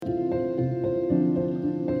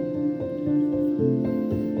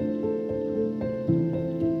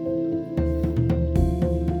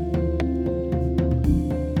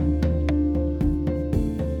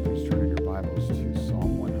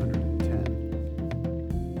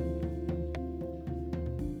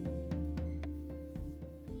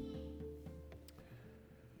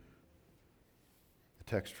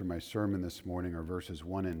text for my sermon this morning are verses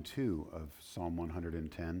 1 and 2 of Psalm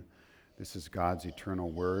 110. This is God's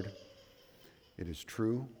eternal word. It is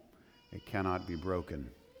true. It cannot be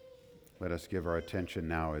broken. Let us give our attention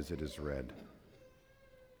now as it is read.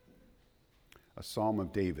 A Psalm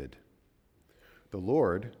of David. The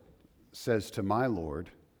Lord says to my Lord,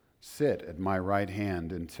 "Sit at my right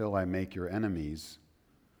hand until I make your enemies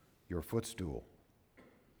your footstool."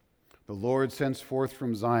 The Lord sends forth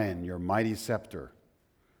from Zion your mighty scepter.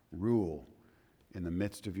 Rule in the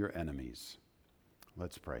midst of your enemies.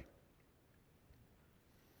 Let's pray.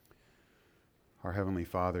 Our Heavenly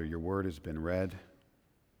Father, your word has been read,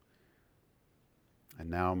 and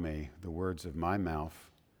now may the words of my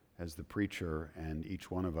mouth as the preacher and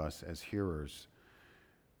each one of us as hearers,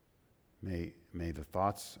 may the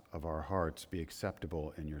thoughts of our hearts be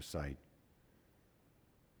acceptable in your sight.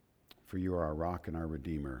 For you are our rock and our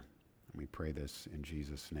Redeemer. And we pray this in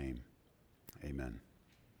Jesus' name. Amen.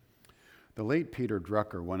 The late Peter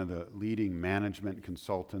Drucker, one of the leading management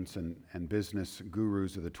consultants and business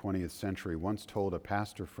gurus of the 20th century, once told a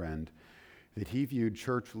pastor friend that he viewed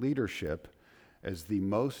church leadership as the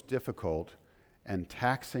most difficult and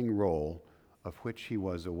taxing role of which he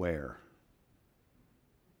was aware.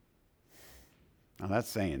 Now that's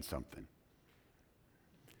saying something.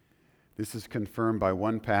 This is confirmed by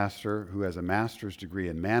one pastor who has a master's degree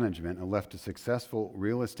in management and left a successful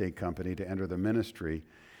real estate company to enter the ministry.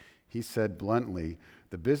 He said bluntly,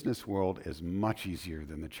 "The business world is much easier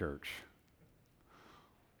than the church."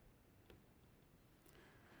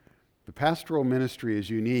 The pastoral ministry is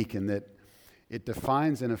unique in that it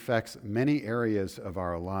defines and affects many areas of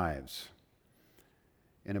our lives.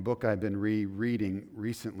 In a book I've been rereading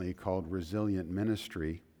recently called Resilient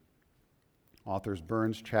Ministry, authors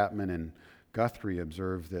Burns, Chapman, and Guthrie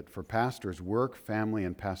observe that for pastors, work, family,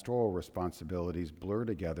 and pastoral responsibilities blur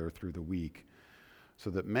together through the week, so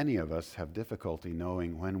that many of us have difficulty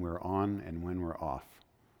knowing when we're on and when we're off.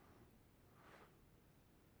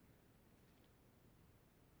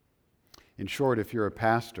 In short, if you're a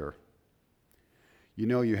pastor, you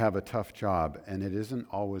know you have a tough job, and it isn't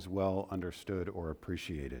always well understood or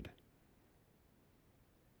appreciated.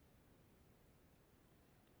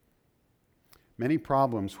 Many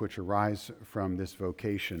problems which arise from this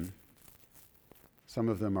vocation, some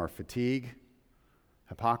of them are fatigue,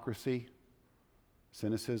 hypocrisy,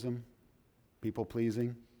 cynicism,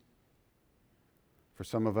 people-pleasing. For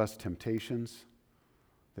some of us, temptations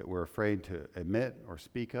that we're afraid to admit or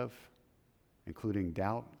speak of, including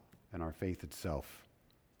doubt and our faith itself.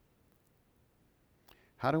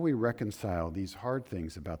 How do we reconcile these hard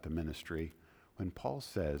things about the ministry when Paul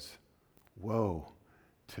says, "Woe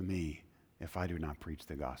to me if I do not preach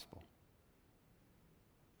the gospel"?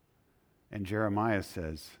 And Jeremiah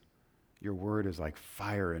says, "Your word is like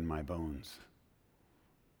fire in my bones."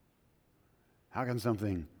 How can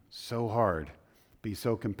something so hard be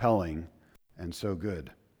so compelling and so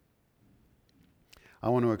good? I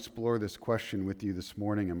want to explore this question with you this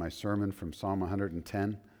morning in my sermon from Psalm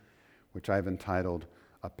 110, which I've entitled,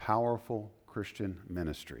 "A Powerful Christian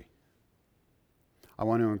Ministry." I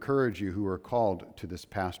want to encourage you who are called to this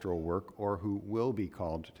pastoral work or who will be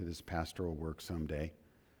called to this pastoral work someday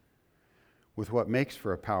with what makes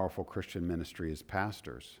for a powerful Christian ministry as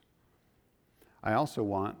pastors. I also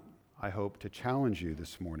want, I hope, to challenge you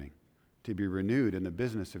this morning to be renewed in the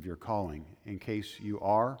business of your calling in case you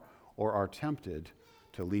are or are tempted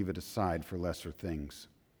to leave it aside for lesser things.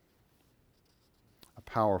 A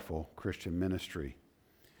powerful Christian ministry.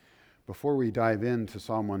 Before we dive into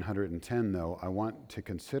Psalm 110, though, I want to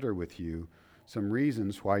consider with you some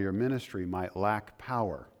reasons why your ministry might lack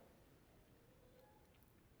power.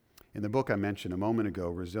 In the book I mentioned a moment ago,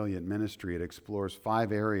 Resilient Ministry, it explores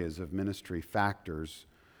 5 areas of ministry factors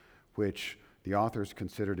which the authors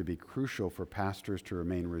consider to be crucial for pastors to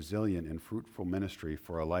remain resilient in fruitful ministry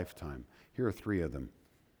for a lifetime. Here are 3 of them.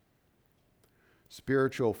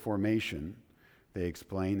 Spiritual formation, they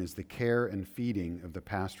explain, is the care and feeding of the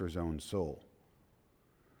pastor's own soul.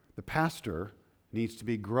 The pastor needs to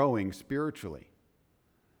be growing spiritually.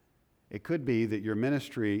 It could be that your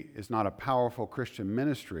ministry is not a powerful Christian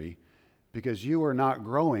ministry because you are not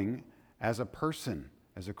growing as a person,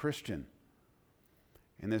 as a Christian.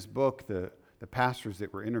 In this book, the pastors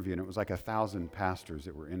that were interviewed, and it was like 1,000 pastors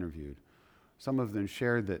that were interviewed, some of them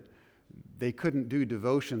shared that they couldn't do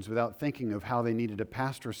devotions without thinking of how they needed to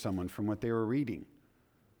pastor someone from what they were reading.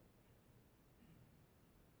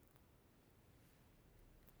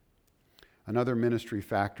 Another ministry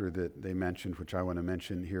factor that they mentioned, which I want to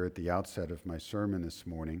mention here at the outset of my sermon this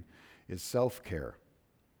morning, is self-care.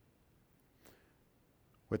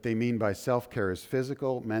 What they mean by self-care is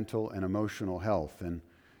physical, mental, and emotional health. And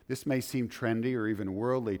this may seem trendy or even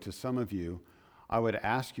worldly to some of you. I would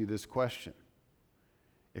ask you this question.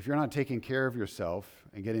 If you're not taking care of yourself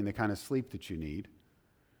and getting the kind of sleep that you need,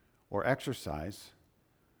 or exercise,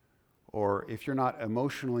 or if you're not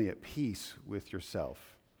emotionally at peace with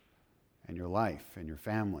yourself and your life and your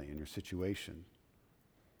family and your situation,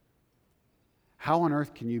 how on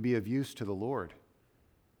earth can you be of use to the Lord?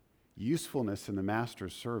 Usefulness in the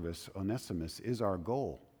Master's service, Onesimus, is our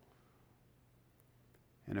goal.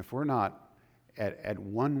 And if we're not at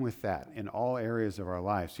one with that in all areas of our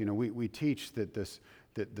lives, we teach that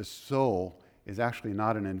the soul is actually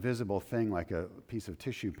not an invisible thing like a piece of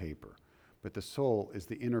tissue paper, but the soul is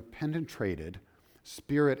the interpenetrated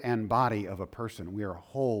spirit and body of a person. We are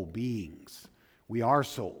whole beings. We are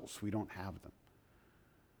souls. We don't have them.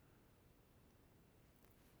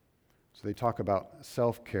 So they talk about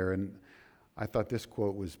self-care, and I thought this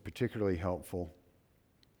quote was particularly helpful.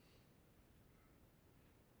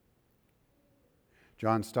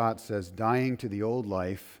 John Stott says, "Dying to the old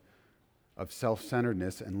life of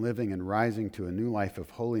self-centeredness and living and rising to a new life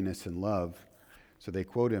of holiness and love." So they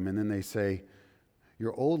quote him, and then they say,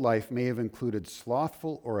 "Your old life may have included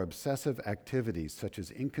slothful or obsessive activities such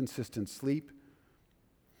as inconsistent sleep,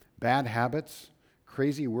 bad habits,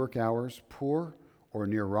 crazy work hours, poor or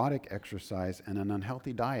neurotic exercise, and an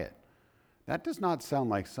unhealthy diet." That does not sound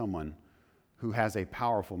like someone who has a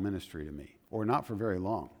powerful ministry to me, or not for very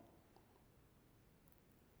long.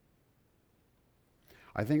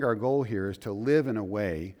 I think our goal here is to live in a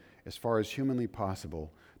way, as far as humanly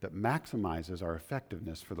possible, that maximizes our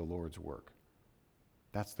effectiveness for the Lord's work.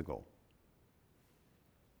 That's the goal.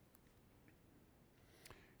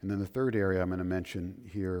 And then the third area I'm going to mention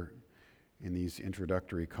here in these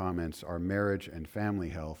introductory comments are marriage and family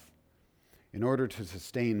health. In order to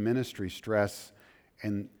sustain ministry stress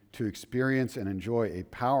and to experience and enjoy a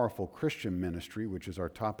powerful Christian ministry, which is our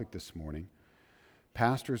topic this morning,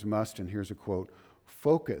 pastors must, and here's a quote,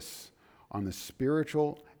 focus on the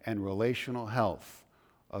spiritual and relational health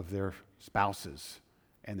of their spouses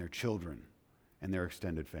and their children and their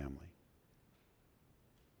extended family.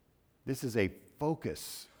 This is a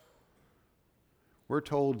focus. We're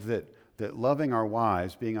told that loving our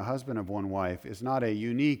wives, being a husband of one wife, is not a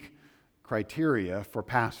unique criteria for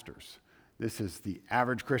pastors. This is the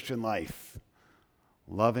average Christian life,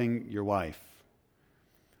 loving your wife.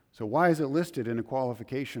 So why is it listed in a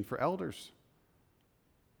qualification for elders?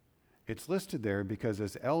 It's listed there because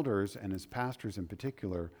as elders and as pastors in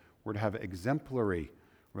particular, we're to have exemplary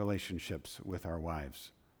relationships with our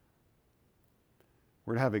wives.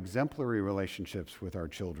 We're to have exemplary relationships with our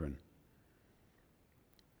children.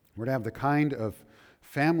 We're to have the kind of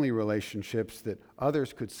family relationships that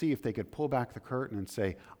others could see if they could pull back the curtain and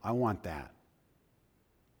say, I want that.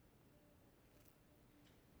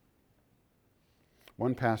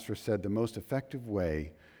 One pastor said, the most effective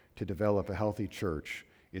way to develop a healthy church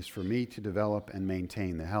is for me to develop and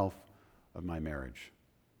maintain the health of my marriage.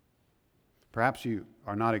 Perhaps you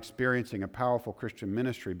are not experiencing a powerful Christian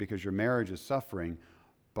ministry because your marriage is suffering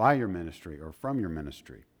by your ministry or from your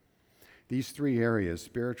ministry. These three areas,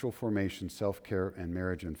 spiritual formation, self-care, and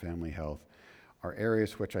marriage and family health, are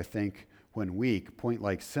areas which I think, when weak, point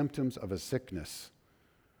like symptoms of a sickness,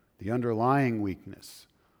 the underlying weakness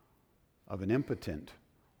of an impotent,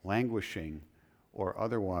 languishing, or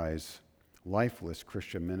otherwise lifeless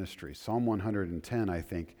Christian ministry. Psalm 110, I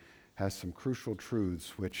think, has some crucial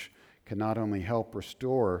truths which can not only help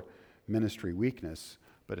restore ministry weakness,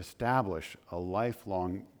 but establish a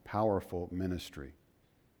lifelong, powerful ministry.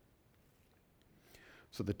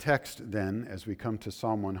 So the text then, as we come to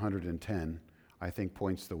Psalm 110, I think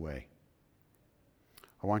points the way.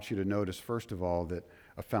 I want you to notice, first of all, that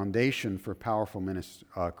a foundation for powerful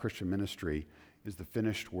Christian ministry is the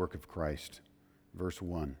finished work of Christ. Verse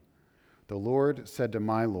 1, the Lord said to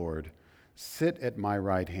my Lord, sit at my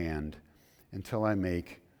right hand until I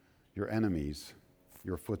make your enemies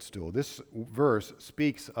your footstool. This verse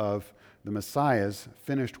speaks of the Messiah's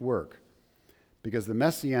finished work. Because the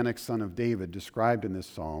Messianic son of David described in this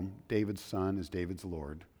psalm, David's son is David's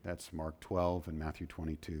Lord. That's Mark 12 and Matthew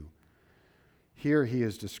 22. Here he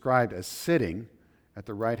is described as sitting at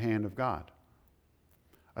the right hand of God.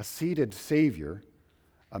 A seated Savior,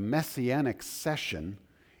 a Messianic session,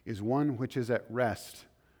 is one which is at rest,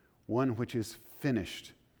 one which is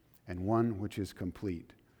finished, and one which is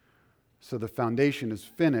complete. So the foundation is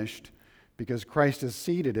finished because Christ is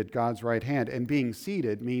seated at God's right hand, and being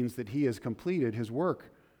seated means that he has completed his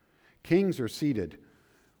work. Kings are seated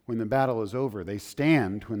when the battle is over. They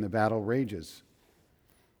stand when the battle rages.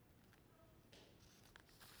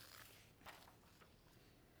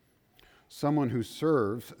 Someone who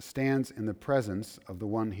serves stands in the presence of the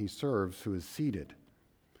one he serves who is seated.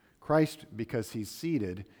 Christ, because he's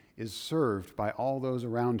seated, is served by all those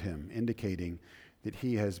around him, indicating that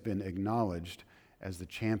he has been acknowledged as the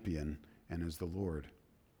champion and as the Lord.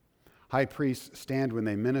 High priests stand when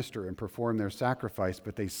they minister and perform their sacrifice,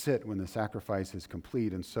 but they sit when the sacrifice is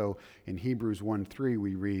complete. And so in Hebrews 1:3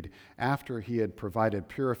 we read, after he had provided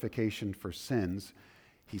purification for sins,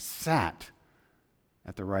 he sat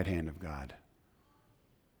at the right hand of God.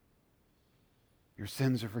 Your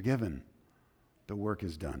sins are forgiven. The work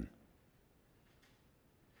is done.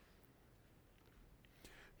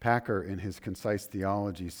 Packer, in his Concise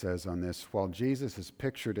Theology, says on this, while Jesus is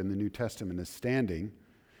pictured in the New Testament as standing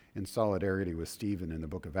in solidarity with Stephen in the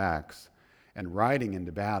book of Acts and riding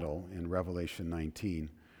into battle in Revelation 19,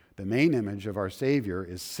 the main image of our Savior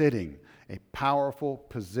is sitting, a powerful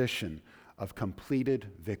position of completed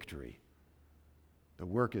victory. The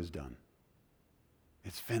work is done.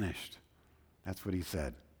 It's finished. That's what he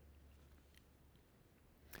said.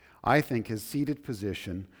 I think his seated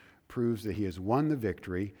position proves that he has won the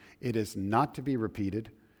victory. It is not to be repeated.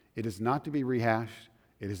 It is not to be rehashed.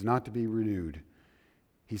 It is not to be renewed.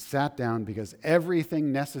 He sat down because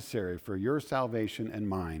everything necessary for your salvation and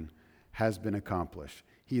mine has been accomplished.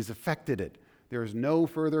 He has effected it. There is no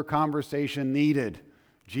further conversation needed.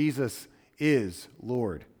 Jesus is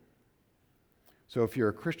Lord. So if you're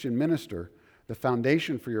a Christian minister, the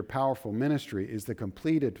foundation for your powerful ministry is the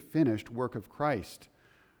completed, finished work of Christ.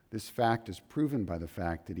 This fact is proven by the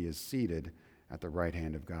fact that he is seated at the right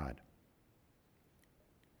hand of God.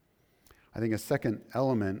 I think a second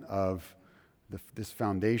element of this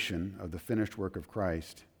foundation of the finished work of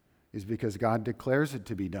Christ is because God declares it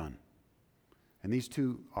to be done. And these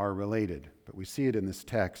two are related, but we see it in this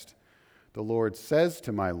text. The Lord says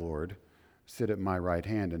to my Lord, sit at my right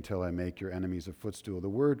hand until I make your enemies a footstool. The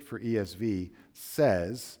word for ESV,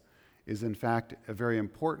 says, is in fact a very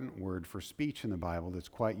important word for speech in the Bible that's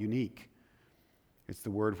quite unique. It's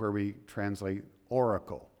the word where we translate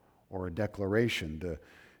oracle or a declaration. The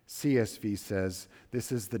CSV says,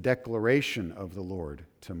 this is the declaration of the Lord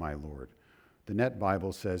to my Lord. The Net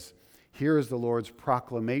Bible says, here is the Lord's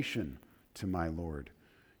proclamation to my Lord.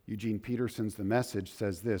 Eugene Peterson's The Message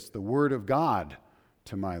says this, the word of God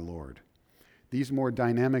to my Lord. These more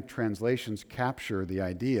dynamic translations capture the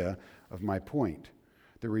idea of my point.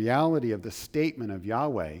 The reality of the statement of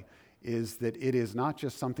Yahweh is that it is not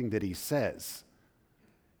just something that he says,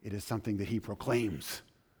 it is something that he proclaims.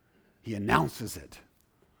 He announces it.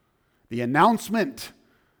 The announcement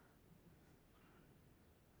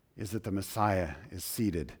is that the Messiah is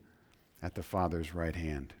seated at the Father's right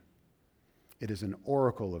hand. It is an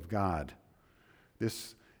oracle of God.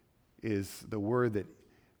 This is the word that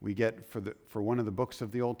we get for one of the books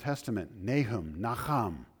of the Old Testament, Nahum,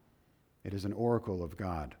 Nacham. It is an oracle of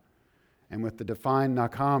God. And with the defined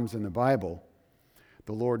Nachams in the Bible,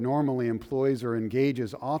 the Lord normally employs or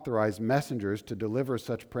engages authorized messengers to deliver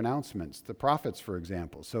such pronouncements, the prophets, for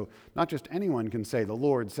example. So not just anyone can say, the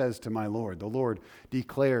Lord says to my Lord, the Lord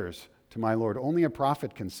declares to my Lord. Only a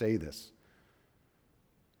prophet can say this.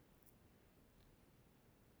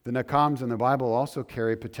 The Nachams in the Bible also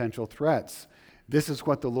carry potential threats. This is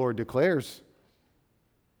what the Lord declares.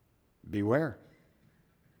 Beware.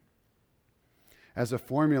 As a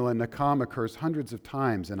formula, Nacham occurs hundreds of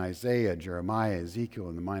times in Isaiah, Jeremiah, Ezekiel,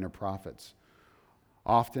 and the minor prophets,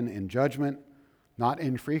 often in judgment, not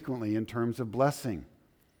infrequently in terms of blessing.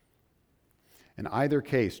 In either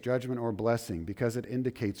case, judgment or blessing, because it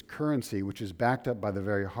indicates currency which is backed up by the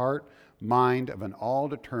very heart, mind of an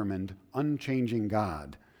all-determined, unchanging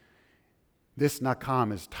God. This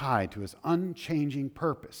Nacham is tied to his unchanging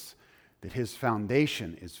purpose, that his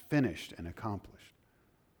foundation is finished and accomplished.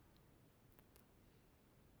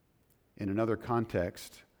 In another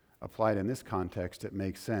context, applied in this context, it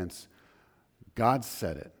makes sense. God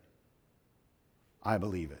said it. I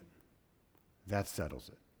believe it. That settles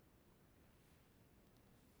it.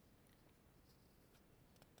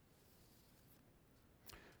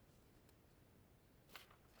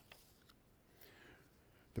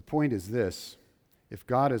 The point is this: if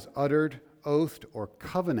God has uttered, oathed, or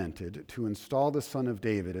covenanted to install the Son of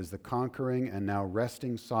David as the conquering and now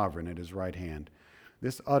resting sovereign at his right hand,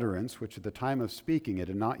 this utterance, which at the time of speaking it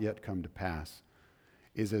had not yet come to pass,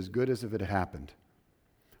 is as good as if it had happened.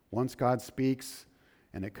 Once God speaks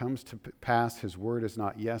and it comes to pass, his word is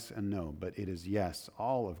not yes and no, but it is yes.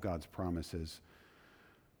 All of God's promises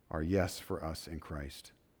are yes for us in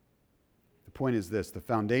Christ. The point is this: the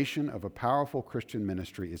foundation of a powerful Christian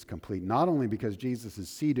ministry is complete, not only because Jesus is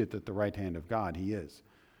seated at the right hand of God, he is,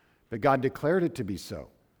 but God declared it to be so.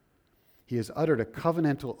 He has uttered a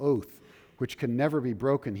covenantal oath which can never be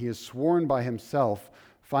broken. He has sworn by himself,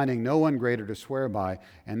 finding no one greater to swear by,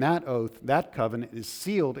 and that oath, that covenant, is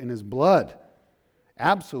sealed in his blood.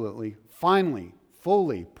 Absolutely, finally,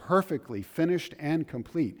 fully, perfectly finished and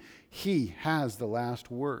complete. He has the last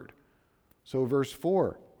word. So verse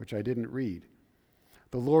 4, which I didn't read.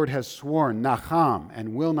 The Lord has sworn, Nacham,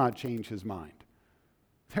 and will not change his mind.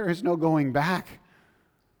 There is no going back.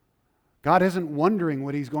 God isn't wondering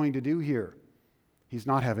what he's going to do here. He's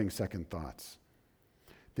not having second thoughts.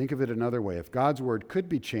 Think of it another way. If God's word could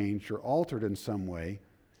be changed or altered in some way,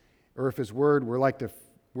 or if his word were like the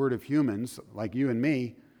word of humans, like you and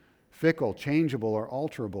me, fickle, changeable, or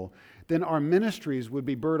alterable, then our ministries would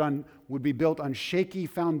be built on shaky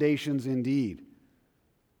foundations indeed.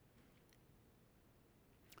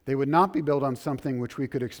 They would not be built on something which we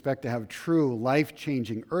could expect to have true,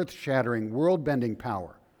 life-changing, earth-shattering, world-bending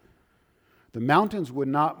power. The mountains would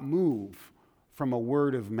not move from a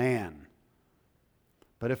word of man.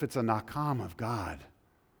 But if it's a Nacham of God,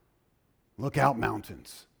 look out,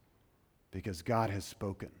 mountains, because God has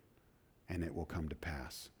spoken, and it will come to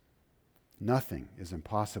pass. Nothing is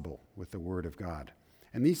impossible with the word of God.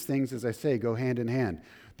 And these things, as I say, go hand in hand.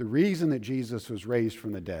 The reason that Jesus was raised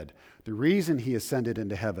from the dead, the reason he ascended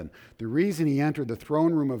into heaven, the reason he entered the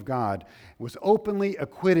throne room of God, was openly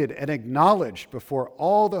acquitted and acknowledged before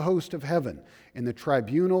all the host of heaven in the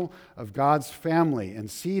tribunal of God's family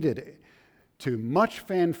and seated to much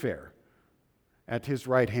fanfare at his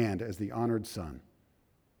right hand as the honored Son,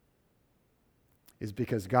 is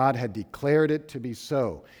because God had declared it to be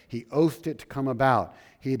so. He oathed it to come about.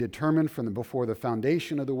 He determined from before the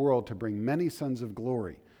foundation of the world to bring many sons to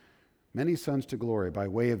glory by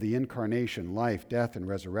way of the incarnation, life, death, and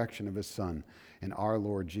resurrection of his Son, and our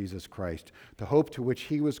Lord Jesus Christ. The hope to which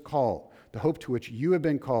he was called, the hope to which you have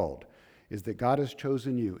been called, is that God has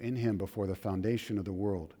chosen you in him before the foundation of the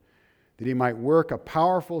world, that he might work a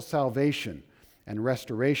powerful salvation and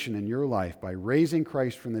restoration in your life by raising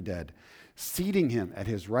Christ from the dead, seating him at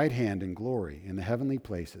his right hand in glory in the heavenly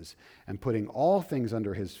places, and putting all things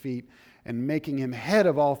under his feet, and making him head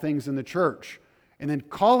of all things in the church, and then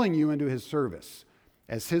calling you into his service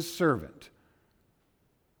as his servant.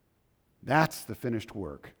 That's the finished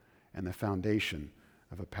work and the foundation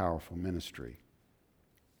of a powerful ministry.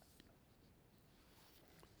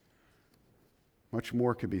 Much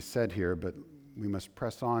more could be said here, but we must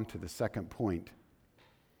press on to the second point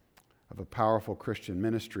of a powerful Christian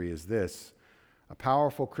ministry is this. A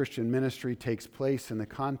powerful Christian ministry takes place in the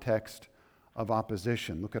context of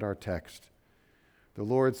opposition. Look at our text. The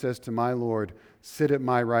Lord says to my Lord, sit at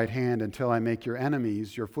my right hand until I make your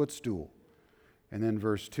enemies your footstool. And then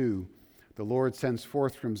verse 2, the Lord sends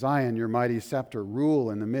forth from Zion your mighty scepter,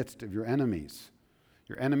 rule in the midst of your enemies.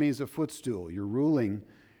 Your enemies a footstool. You're ruling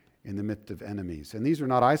in the midst of enemies. And these are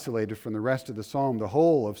not isolated from the rest of the psalm. The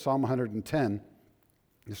whole of Psalm 110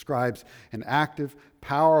 describes an active,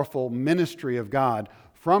 powerful ministry of God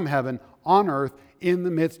from heaven on earth in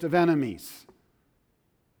the midst of enemies.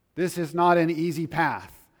 This is not an easy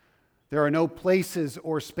path. There are no places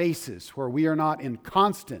or spaces where we are not in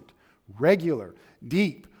constant, regular,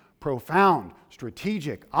 deep, profound,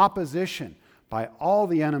 strategic opposition by all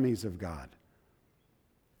the enemies of God.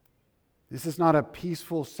 This is not a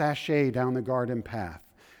peaceful sashay down the garden path.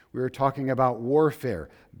 We are talking about warfare,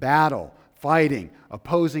 battle, fighting,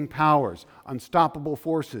 opposing powers, unstoppable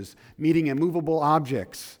forces, meeting immovable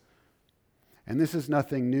objects. And this is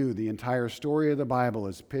nothing new. The entire story of the Bible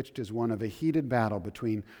is pitched as one of a heated battle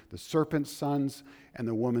between the serpent's sons and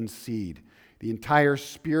the woman's seed. The entire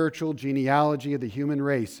spiritual genealogy of the human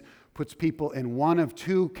race puts people in one of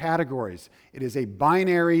two categories. It is a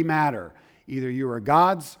binary matter. Either you are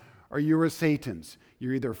God's or you are Satan's.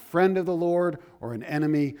 You're either a friend of the Lord or an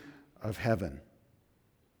enemy of heaven.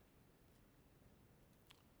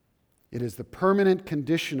 It is the permanent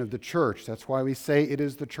condition of the church. That's why we say it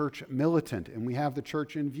is the church militant, and we have the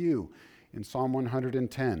church in view in Psalm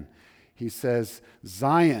 110. He says,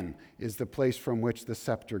 Zion is the place from which the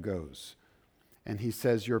scepter goes. And he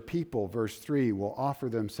says, your people, verse 3, will offer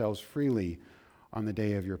themselves freely on the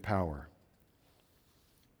day of your power.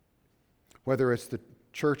 Whether it's the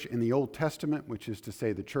church in the Old Testament, which is to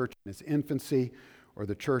say the church in its infancy, or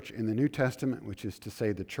the church in the New Testament, which is to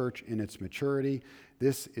say the church in its maturity,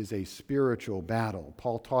 this is a spiritual battle.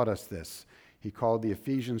 Paul taught us this. He called the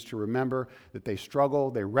Ephesians to remember that they struggle,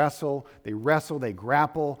 they wrestle, they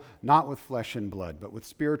grapple, not with flesh and blood, but with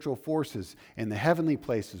spiritual forces in the heavenly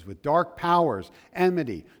places, with dark powers,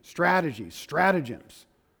 enmity, strategies, stratagems,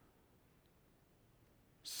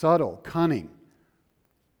 subtle, cunning.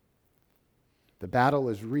 The battle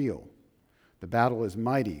is real. The battle is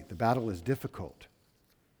mighty. The battle is difficult.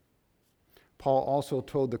 Paul also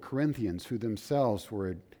told the Corinthians, who themselves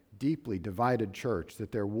were a deeply divided church,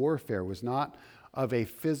 that their warfare was not of a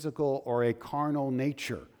physical or a carnal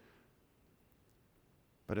nature,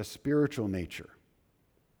 but a spiritual nature.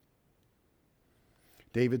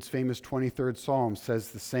 David's famous 23rd Psalm says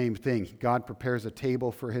the same thing. God prepares a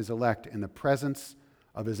table for his elect in the presence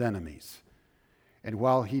of his enemies. And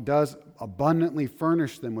while he does abundantly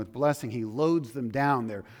furnish them with blessing, he loads them down.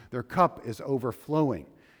 Their cup is overflowing.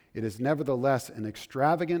 It is nevertheless an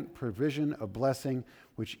extravagant provision of blessing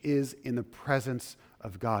which is in the presence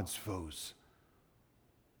of God's foes.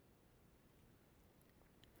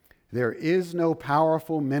 There is no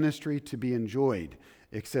powerful ministry to be enjoyed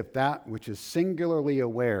except that which is singularly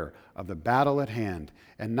aware of the battle at hand,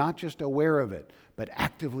 and not just aware of it, but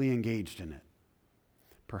actively engaged in it.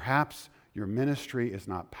 Perhaps your ministry is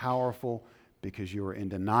not powerful because you are in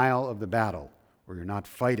denial of the battle, or you're not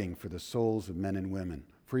fighting for the souls of men and women,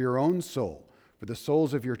 for your own soul, for the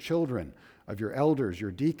souls of your children, of your elders,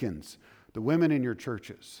 your deacons, the women in your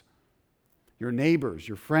churches, your neighbors,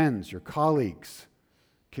 your friends, your colleagues,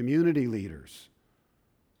 community leaders.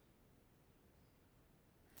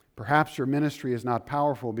 Perhaps your ministry is not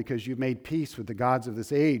powerful because you've made peace with the gods of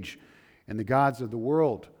this age and the gods of the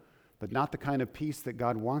world, but not the kind of peace that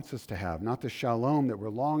God wants us to have, not the shalom that we're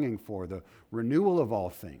longing for, the renewal of all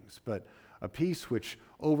things, but a peace which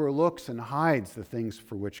overlooks and hides the things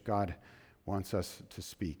for which God wants us to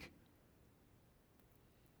speak.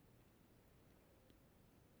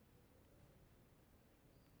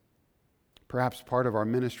 Perhaps part of our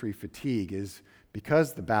ministry fatigue is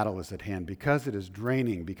because the battle is at hand, because it is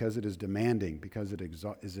draining, because it is demanding, because it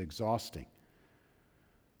is exhausting.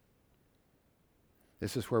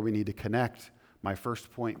 This is where we need to connect my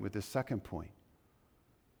first point with this second point.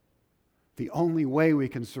 The only way we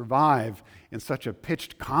can survive in such a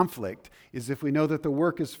pitched conflict is if we know that the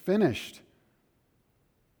work is finished.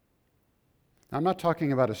 Now, I'm not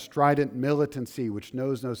talking about a strident militancy which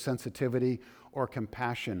knows no sensitivity or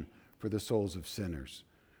compassion for the souls of sinners.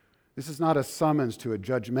 This is not a summons to a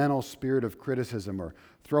judgmental spirit of criticism or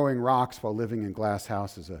throwing rocks while living in glass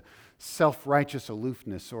houses, a self-righteous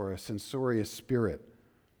aloofness or a censorious spirit.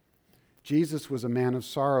 Jesus was a man of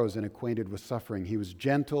sorrows and acquainted with suffering. He was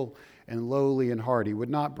gentle and lowly in heart. He would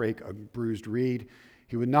not break a bruised reed.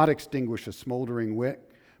 He would not extinguish a smoldering wick.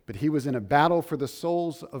 But he was in a battle for the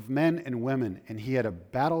souls of men and women, and he had a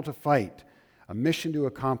battle to fight, a mission to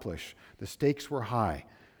accomplish. The stakes were high.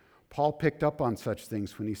 Paul picked up on such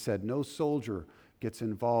things when he said, no soldier gets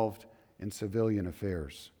involved in civilian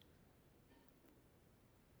affairs.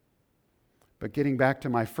 But getting back to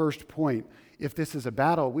my first point, if this is a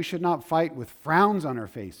battle, we should not fight with frowns on our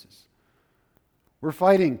faces. We're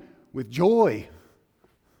fighting with joy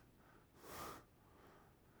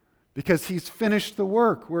because he's finished the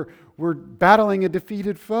work. We're battling a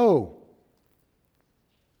defeated foe.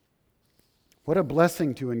 What a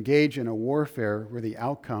blessing to engage in a warfare where the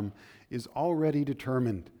outcome is already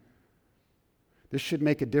determined. This should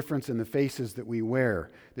make a difference in the faces that we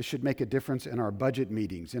wear. This should make a difference in our budget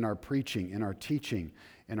meetings, in our preaching, in our teaching,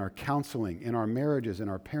 in our counseling, in our marriages, in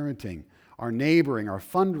our parenting, our neighboring, our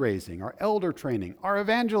fundraising, our elder training, our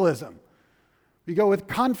evangelism. We go with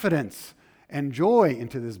confidence and joy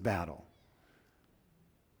into this battle.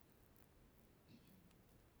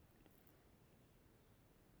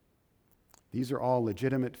 These are all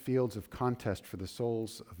legitimate fields of contest for the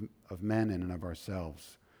souls of men and of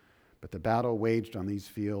ourselves. But the battle waged on these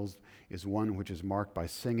fields is one which is marked by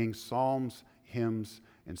singing psalms, hymns,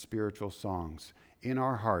 and spiritual songs in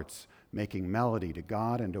our hearts, making melody to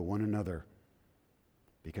God and to one another,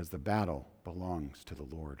 because the battle belongs to the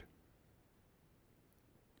Lord.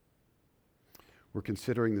 We're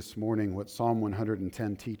considering this morning what Psalm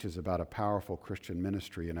 110 teaches about a powerful Christian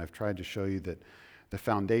ministry, and I've tried to show you that the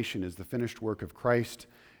foundation is the finished work of Christ.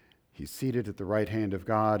 He's seated at the right hand of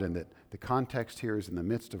God, and that the context here is in the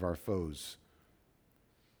midst of our foes.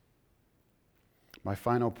 My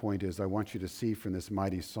final point is I want you to see from this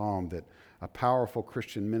mighty psalm that a powerful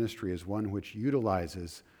Christian ministry is one which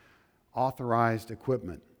utilizes authorized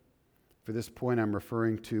equipment. For this point, I'm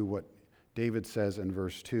referring to what David says in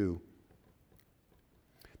verse 2.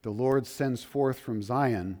 The Lord sends forth from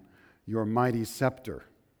Zion your mighty scepter.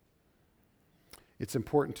 It's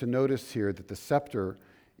important to notice here that the scepter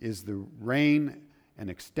is the reign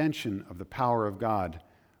and extension of the power of God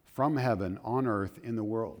from heaven on earth in the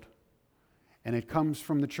world. And it comes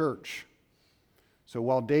from the church. So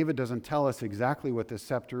while David doesn't tell us exactly what this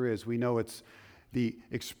scepter is, we know it's the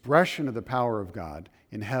expression of the power of God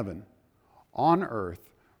in heaven, on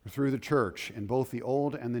earth, through the church in both the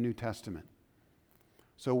Old and the New Testament.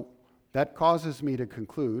 So That causes me to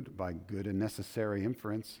conclude, by good and necessary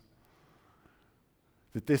inference,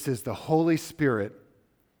 that this is the Holy Spirit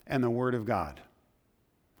and the Word of God.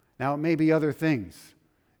 Now, it may be other things.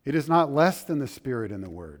 It is not less than the Spirit and the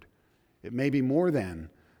Word. It may be more than,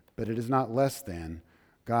 but it is not less than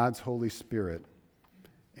God's Holy Spirit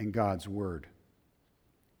and God's Word.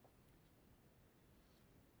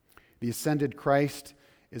 The ascended Christ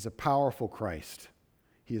is a powerful Christ.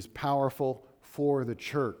 He is powerful for the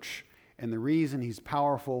church. And the reason he's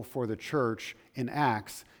powerful for the church in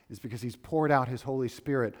Acts is because he's poured out his Holy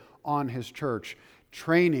Spirit on his church,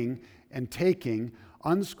 training and taking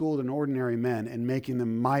unschooled and ordinary men and making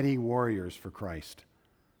them mighty warriors for Christ.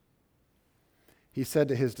 He said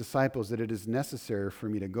to his disciples that it is necessary for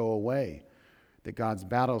me to go away, that God's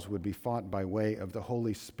battles would be fought by way of the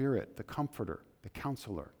Holy Spirit, the Comforter, the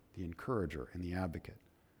Counselor, the Encourager, and the Advocate.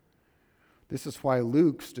 This is why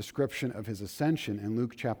Luke's description of his ascension in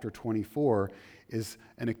Luke chapter 24 is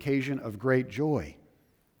an occasion of great joy.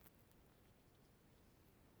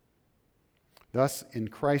 Thus, in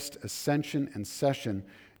Christ's ascension and session,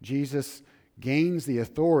 Jesus gains the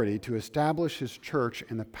authority to establish his church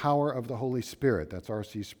in the power of the Holy Spirit. That's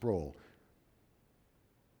R.C. Sproul.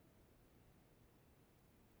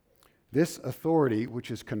 This authority,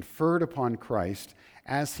 which is conferred upon Christ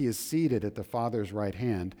as he is seated at the Father's right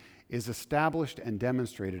hand, is established and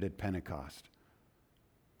demonstrated at Pentecost,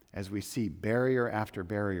 as we see barrier after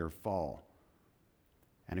barrier fall.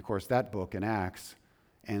 And of course, that book in Acts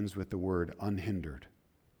ends with the word unhindered.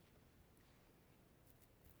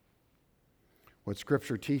 What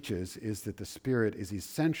Scripture teaches is that the Spirit is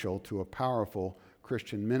essential to a powerful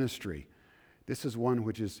Christian ministry. This is one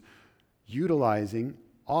which is utilizing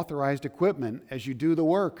authorized equipment as you do the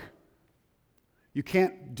work. You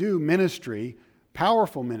can't do ministry,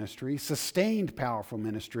 powerful ministry, sustained powerful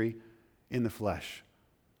ministry in the flesh.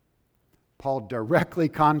 Paul directly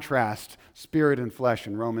contrasts spirit and flesh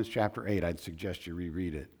in Romans chapter 8. I'd suggest you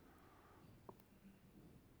reread it.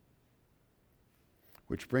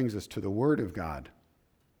 Which brings us to the Word of God.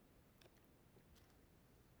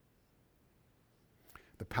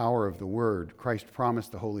 The power of the Word. Christ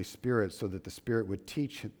promised the Holy Spirit so that the Spirit would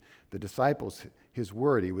teach the disciples His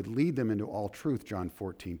Word. He would lead them into all truth, John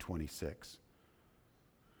 14:26.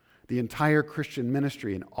 The entire Christian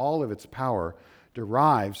ministry and all of its power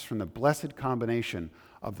derives from the blessed combination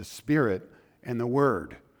of the Spirit and the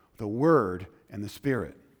Word and the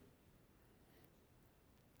Spirit.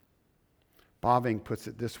 Bavinck puts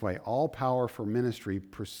it this way: all power for ministry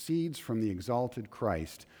proceeds from the exalted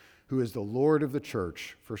Christ, who is the Lord of the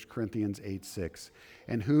church, 1 Corinthians 8:6,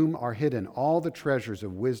 in whom are hidden all the treasures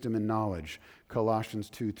of wisdom and knowledge, Colossians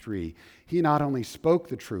 2:3. He not only spoke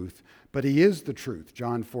the truth, but he is the truth,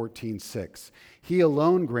 John 14:6. He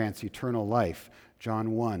alone grants eternal life,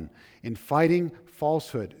 John 1. In fighting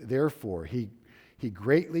falsehood, therefore, he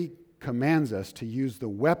greatly commands us to use the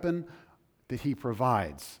weapon that he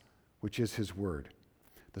provides, which is his word.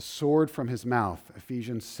 The sword from his mouth,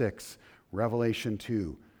 Ephesians 6, Revelation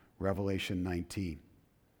 2, Revelation 19.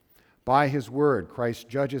 By his word, Christ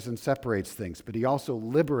judges and separates things, but he also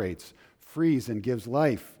liberates, frees, and gives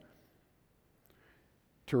life.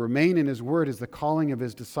 To remain in his word is the calling of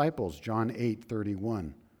his disciples, John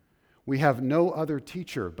 8:31. We have no other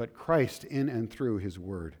teacher but Christ in and through his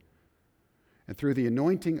word. And through the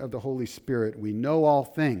anointing of the Holy Spirit, we know all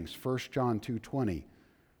things, 1 John 2:20.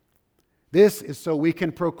 This is so we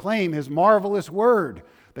can proclaim his marvelous word,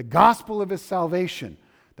 the gospel of his salvation,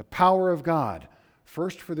 the power of God,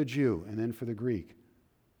 first for the Jew and then for the Greek.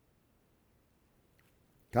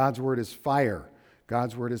 God's word is fire.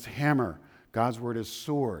 God's word is hammer. God's word is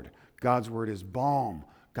sword. God's word is balm.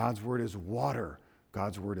 God's word is water.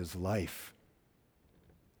 God's word is life.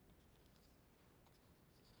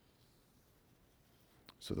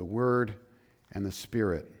 So the word and the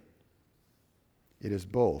Spirit. It is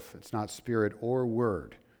both. It's not spirit or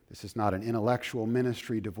word. This is not an intellectual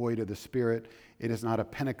ministry devoid of the Spirit. It is not a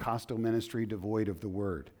Pentecostal ministry devoid of the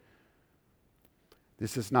Word.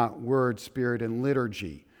 This is not word, spirit, and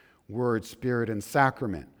liturgy, word, spirit, and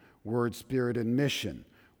sacrament, word, spirit, and mission,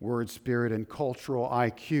 word, spirit, and cultural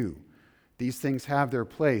IQ. These things have their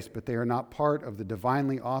place, but they are not part of the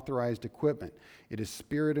divinely authorized equipment. It is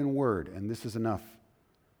spirit and word, and this is enough.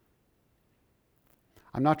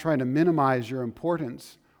 I'm not trying to minimize your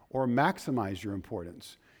importance or maximize your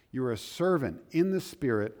importance. You are a servant in the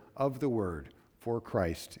Spirit of the Word for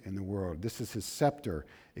Christ in the world. This is his scepter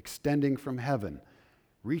extending from heaven,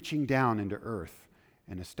 reaching down into earth,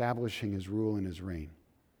 and establishing his rule and his reign.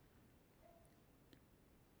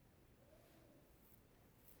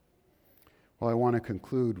 Well, I want to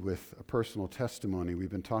conclude with a personal testimony.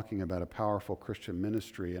 We've been talking about a powerful Christian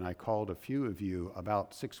ministry, and I called a few of you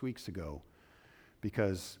about 6 weeks ago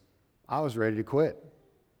because I was ready to quit.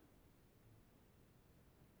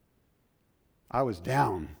 I was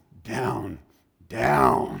down.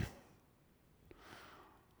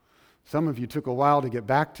 Some of you took a while to get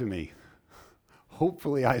back to me.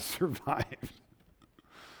 Hopefully I survived.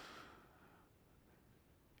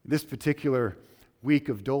 This particular week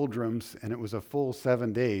of doldrums, and it was a full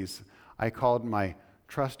 7 days, I called my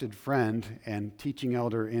trusted friend and teaching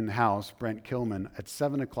elder in-house, Brent Kilman, at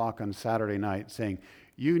 7 o'clock on Saturday night saying,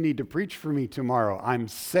 "You need to preach for me tomorrow. I'm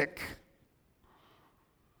sick."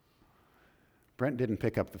 Brent didn't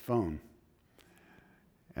pick up the phone.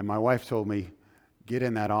 And my wife told me, "Get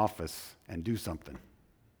in that office and do something."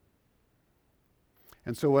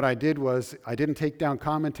 And so what I did was, I didn't take down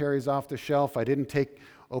commentaries off the shelf. I didn't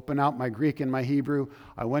open out my Greek and my Hebrew.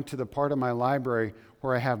 I went to the part of my library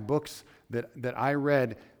where I have books that I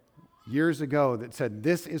read years ago that said,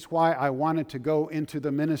 this is why I wanted to go into the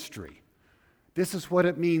ministry. This is what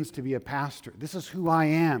it means to be a pastor. This is who I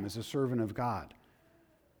am as a servant of God.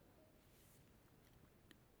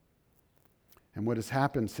 And what has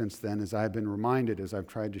happened since then is I've been reminded, as I've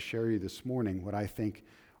tried to share you this morning, what I think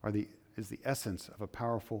is the essence of a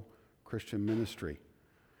powerful Christian ministry.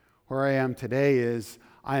 Where I am today is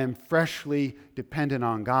I am freshly dependent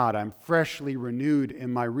on God. I'm freshly renewed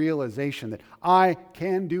in my realization that I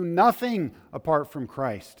can do nothing apart from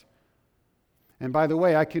Christ. And by the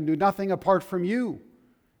way, I can do nothing apart from you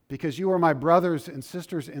because you are my brothers and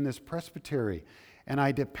sisters in this presbytery, and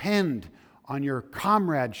I depend on your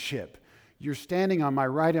comradeship. You're standing on my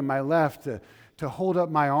right and my left to hold up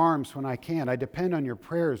my arms when I can't. I depend on your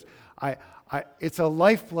prayers. It's a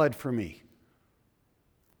lifeblood for me.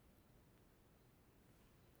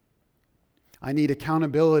 I need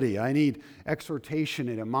accountability. I need exhortation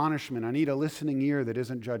and admonishment. I need a listening ear that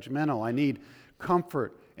isn't judgmental. I need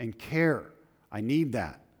comfort and care. I need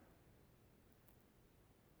that.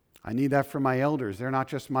 I need that from my elders. They're not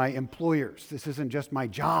just my employers. This isn't just my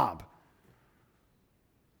job.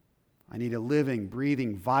 I need a living,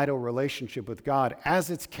 breathing, vital relationship with God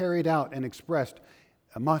as it's carried out and expressed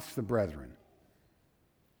amongst the brethren.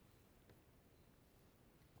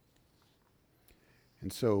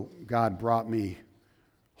 And so God brought me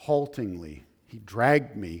haltingly. He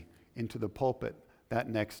dragged me into the pulpit that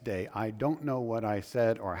next day. I don't know what I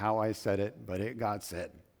said or how I said it, but it got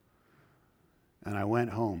said. And I went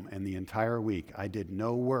home, and the entire week I did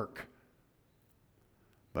no work.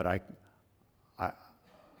 But I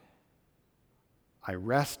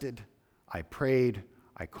rested, I prayed,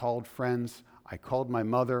 I called friends. I called my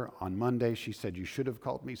mother on Monday. She said, "You should have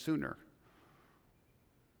called me sooner."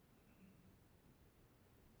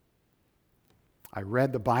 I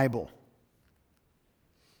read the Bible.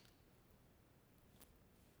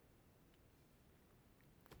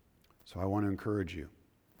 So I want to encourage you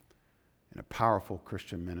in a powerful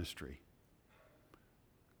Christian ministry.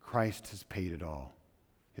 Christ has paid it all.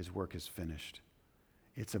 His work is finished.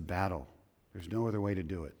 It's a battle. There's no other way to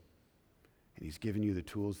do it. And He's given you the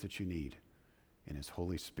tools that you need in His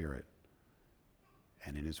Holy Spirit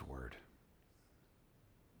and in His Word.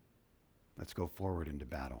 Let's go forward into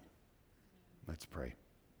battle. Let's pray.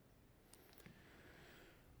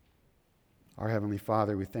 Our Heavenly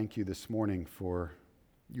Father, we thank you this morning for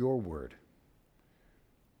your word.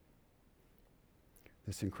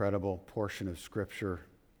 This incredible portion of Scripture,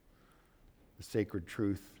 the sacred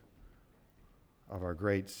truth of our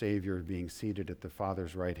great Savior being seated at the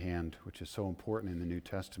Father's right hand, which is so important in the New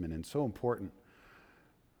Testament and so important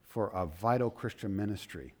for a vital Christian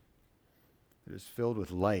ministry that is filled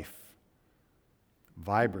with life,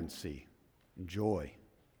 vibrancy, joy.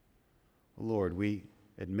 Lord, we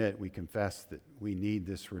admit, we confess that we need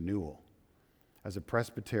this renewal as a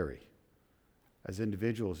presbytery, as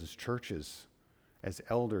individuals, as churches, as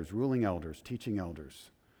elders, ruling elders, teaching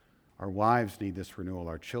elders. Our wives need this renewal.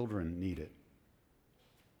 Our children need it.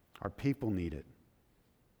 Our people need it.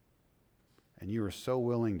 And you are so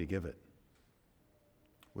willing to give it.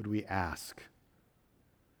 Would we ask?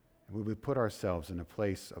 And would we put ourselves in a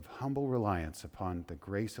place of humble reliance upon the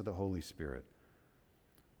grace of the Holy Spirit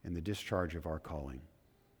in the discharge of our calling?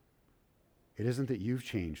 It isn't that you've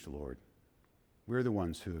changed, Lord. We're the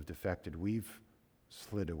ones who have defected. We've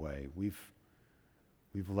slid away. We've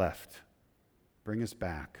left. Bring us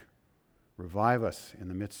back. Revive us in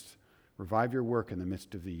the midst. Revive your work in the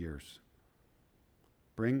midst of the years.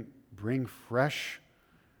 Bring fresh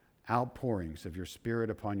outpourings of your Spirit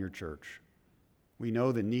upon your church. We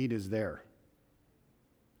know the need is there.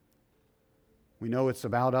 We know it's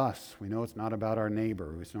about us. We know it's not about our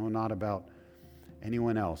neighbor. We know not about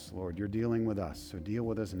Anyone else, Lord, you're dealing with us, so deal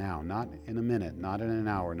with us now, not in a minute, not in an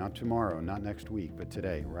hour, not tomorrow, not next week, but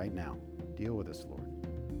today, right now. Deal with us, Lord.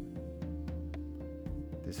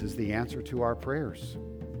 This is the answer to our prayers.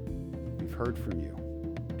 We've heard from you.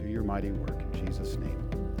 Do your mighty work in Jesus' name.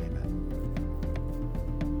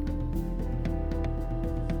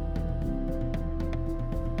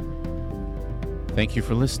 Thank you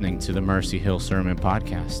for listening to the Mercy Hill Sermon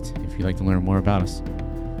Podcast. If you'd like to learn more about us,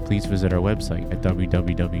 please visit our website at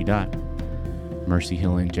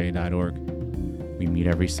www.mercyhillnj.org. We meet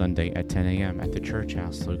every Sunday at 10 a.m. at the church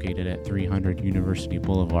house located at 300 University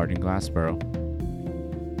Boulevard in Glassboro,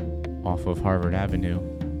 off of Harvard Avenue,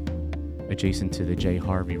 adjacent to the J.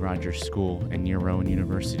 Harvey Rogers School and near Rowan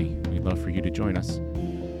University. We'd love for you to join us.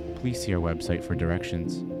 Please see our website for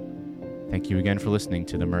directions. Thank you again for listening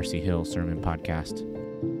to the Mercy Hill Sermon Podcast.